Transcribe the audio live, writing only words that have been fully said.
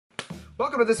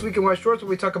Welcome to This Week in Weiss Schwarz, where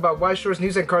we talk about Weiss Schwarz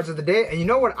news and cards of the day. And you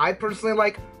know what I personally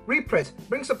like? Reprints.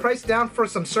 Brings the price down for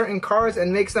some certain cards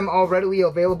and makes them all readily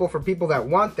available for people that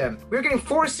want them. We're getting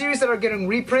 4 series that are getting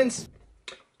reprints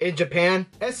in Japan.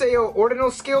 SAO Ordinal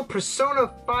Scale,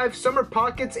 Persona 5 Summer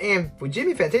Pockets, and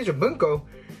Fujimi Fantasia Bunko.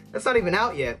 That's not even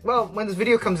out yet. Well, when this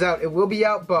video comes out, it will be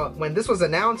out, but when this was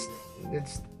announced,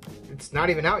 it's not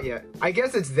even out yet. I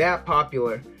guess it's that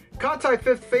popular. Kantai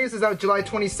 5th Phase is out July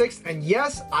 26th, and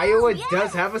yes, Iowa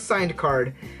does have a signed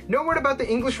card. No word about the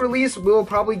English release, we'll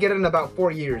probably get it in about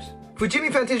 4 years.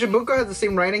 Fujimi Fantasia Bunko has the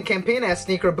same writing campaign as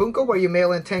Sneaker Bunko, where you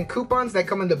mail in 10 coupons that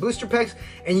come in the booster packs,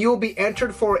 and you will be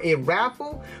entered for a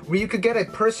raffle where you could get a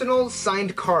personal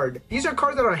signed card. These are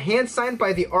cards that are hand signed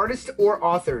by the artist or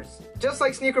authors, just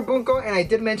like Sneaker Bunko, and I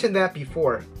did mention that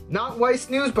before. Not Weiss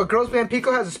news, but Girls Band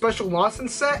Pico has a special Lawson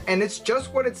set, and it's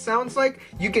just what it sounds like.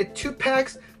 You get 2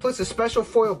 packs plus a special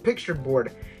foil picture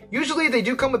board. Usually they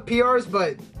do come with PRs,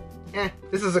 but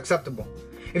this is acceptable.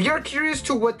 If you're curious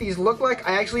to what these look like,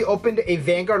 I actually opened a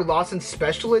Vanguard Lawson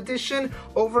Special Edition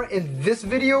over in this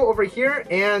video over here,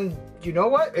 and you know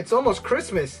what? It's almost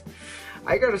Christmas.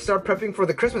 I gotta start prepping for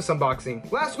the Christmas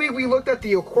unboxing. Last week we looked at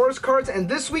the Ocorus cards, and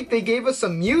this week they gave us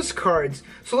some Muse cards.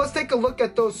 So let's take a look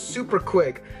at those super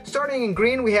quick. Starting in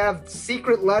green, we have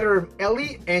Secret Letter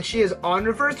Ellie, and she is on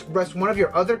reverse. Rest one of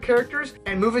your other characters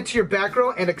and move it to your back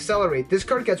row and accelerate. This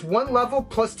card gets 1 level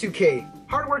plus 2k.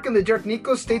 Hard Work in the Jerk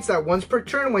Nico states that once per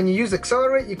turn, when you use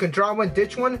Accelerate, you can draw 1,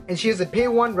 ditch 1, and she has a pay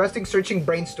 1, resting, searching,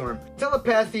 brainstorm.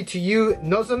 Telepathy to you,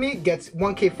 Nozomi, gets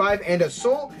 1k5 and a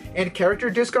soul, and character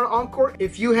discard encore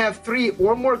if you have 3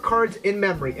 or more cards in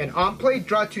memory. And on play,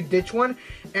 draw 2, ditch 1,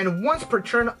 and once per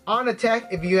turn on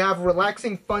attack, if you have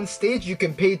Relaxing Fun stage, you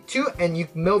can pay 2 and you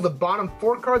mill the bottom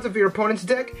 4 cards of your opponent's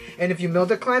deck, and if you mill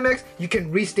the Climax, you can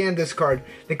restand this card.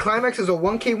 The Climax is a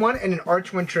 1k1 and an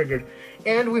Arch 1 triggered.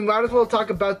 And we might as well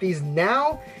talk about these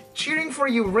now. Cheering for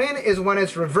You Rin is when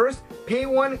it's reversed. Pay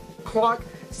 1, clock,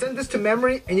 send this to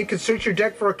memory, and you can search your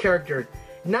deck for a character.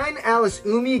 9 Alice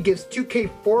Umi gives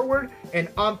 2k forward and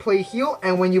on play heal,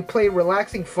 and when you play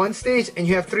Relaxing Fun stage and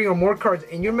you have 3 or more cards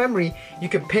in your memory, you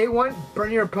can pay 1,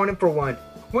 burn your opponent for 1.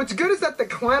 What's good is that the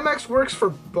Climax works for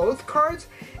both cards,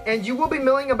 and you will be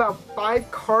milling about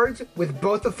 5 cards with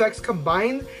both effects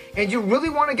combined, and you really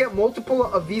want to get multiple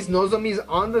of these Nozomis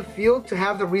on the field to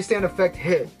have the restand effect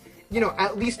hit. You know,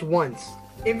 at least once.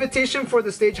 Invitation for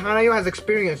the stage Hanayo has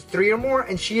experienced 3 or more,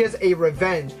 and she is a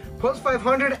Revenge, plus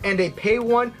 500 and a pay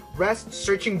 1, rest,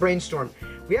 searching, brainstorm.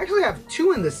 We actually have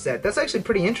 2 in this set. That's actually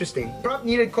pretty interesting. Prop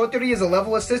needed Kotori is a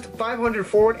level assist, 500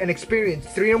 forward and experience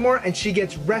 3 or more, and she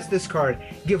gets rest this card.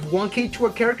 Give 1k to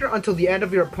a character until the end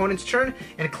of your opponent's turn,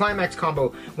 and Climax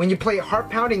combo. When you play Heart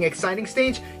Pounding Exciting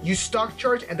stage, use Stock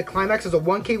Charge, and the Climax is a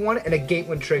 1k1 and a gate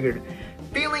when triggered.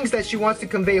 Feelings that she wants to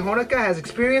convey Honoka has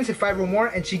experience at 5 or more,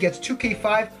 and she gets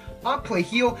 2k5 on play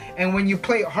heal, and when you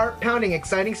play Heart Pounding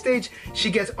Exciting stage, she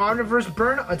gets on reverse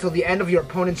burn until the end of your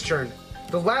opponent's turn.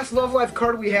 The last Love Life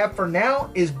card we have for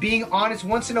now is Being Honest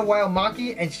Once in a While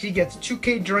Maki, and she gets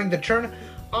 2k during the turn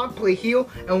on play heal,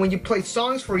 and when you play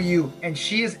Songs for You and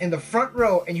she is in the front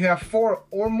row and you have 4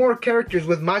 or more characters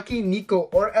with Maki, Nico,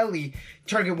 or Ellie,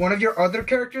 target one of your other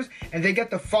characters and they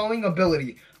get the following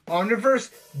ability. On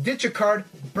reverse, ditch a card,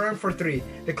 burn for 3.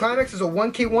 The Climax is a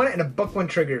 1k1 and a buck 1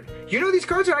 triggered. You know, these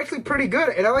cards are actually pretty good,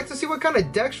 and I like to see what kind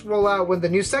of decks roll out when the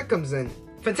new set comes in.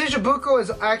 Fantasia Bunko is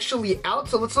actually out,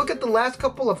 so let's look at the last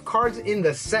couple of cards in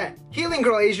the set. Healing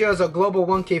Girl Asia is a global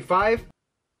 1k5.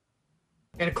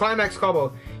 And Climax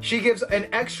combo. She gives an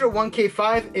extra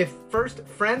 1k5 if first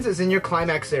Friends is in your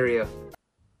Climax area.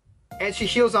 And she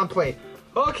heals on play.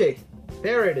 Okay,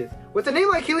 there it is. With a name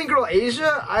like Healing Girl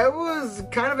Asia, I was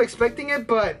kind of expecting it,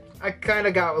 but I kind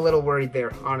of got a little worried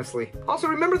there, honestly. Also,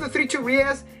 remember the 3-2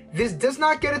 Riaz? This does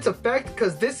not get its effect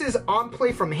because this is on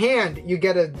play from hand. You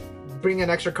get to bring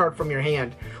an extra card from your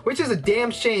hand, which is a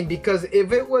damn shame, because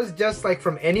if it was just like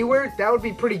from anywhere, that would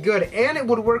be pretty good, and it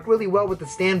would work really well with the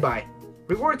standby.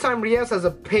 Reward Time Riaz has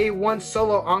a pay 1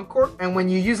 solo encore, and when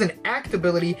you use an act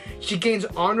ability, she gains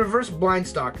on reverse blind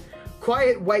stock.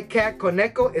 Quiet White Cat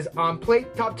Koneko is on play.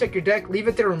 Top check your deck, leave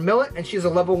it there or mill it, and she's a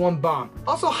level 1 bomb.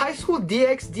 Also, High School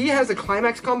DxD has a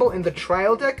Climax combo in the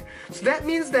trial deck, so that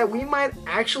means that we might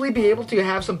actually be able to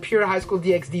have some pure High School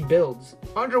DxD builds.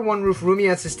 Under One Roof Rumi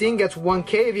and Sistine gets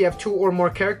 1k if you have 2 or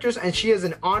more characters, and she is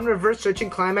an on reverse searching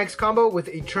Climax combo with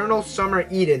Eternal Summer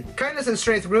Eden. Kindness and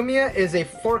Strength Rumia is a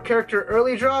 4 character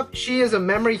early drop. She is a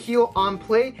memory heal on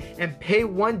play, and pay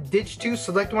 1, ditch 2,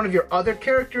 select one of your other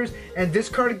characters, and this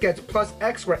card gets plus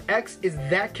X, where X is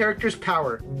that character's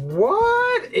power.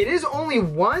 What? It is only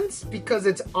once because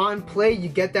it's on play you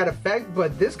get that effect,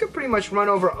 but this could pretty much run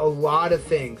over a lot of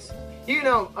things. You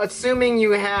know, assuming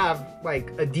you have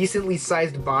like a decently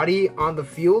sized body on the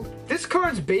field. This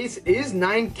card's base is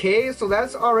 9k, so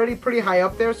that's already pretty high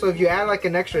up there. So if you add like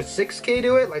an extra 6k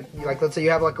to it, like let's say you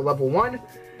have like a level 1,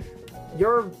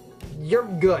 you're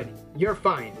good. You're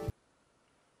fine.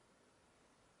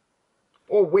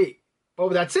 Oh wait. Oh,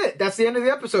 that's it. That's the end of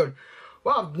the episode.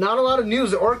 Wow, not a lot of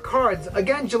news or cards.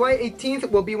 Again, July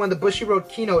 18th will be when the Bushiroad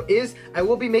keynote is. I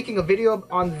will be making a video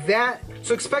on that.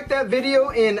 So expect that video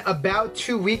in about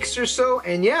 2 weeks or so.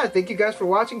 And yeah, thank you guys for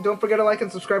watching. Don't forget to like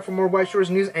and subscribe for more Weiss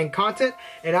Schwarz news and content.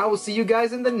 And I will see you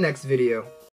guys in the next video.